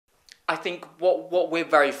I think what we're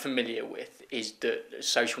very familiar with is the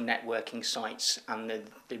social networking sites and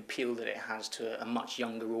the appeal that it has to a much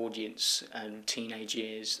younger audience, and teenage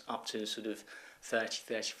years up to sort of 30,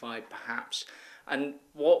 35 perhaps. And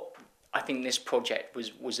what I think this project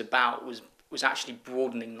was about was actually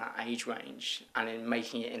broadening that age range and in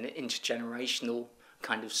making it an intergenerational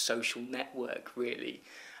kind of social network, really,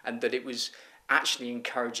 and that it was actually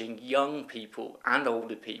encouraging young people and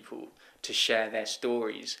older people to share their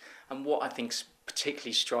stories. And what I think's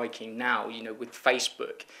particularly striking now, with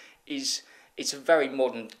Facebook, is it's a very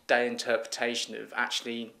modern day interpretation of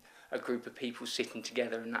actually a group of people sitting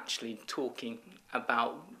together and actually talking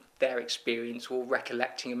about their experience or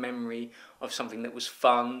recollecting a memory of something that was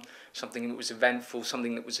fun, something that was eventful,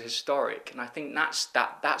 something that was historic. And I think that's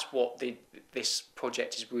what this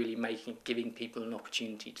project is really giving people an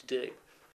opportunity to do.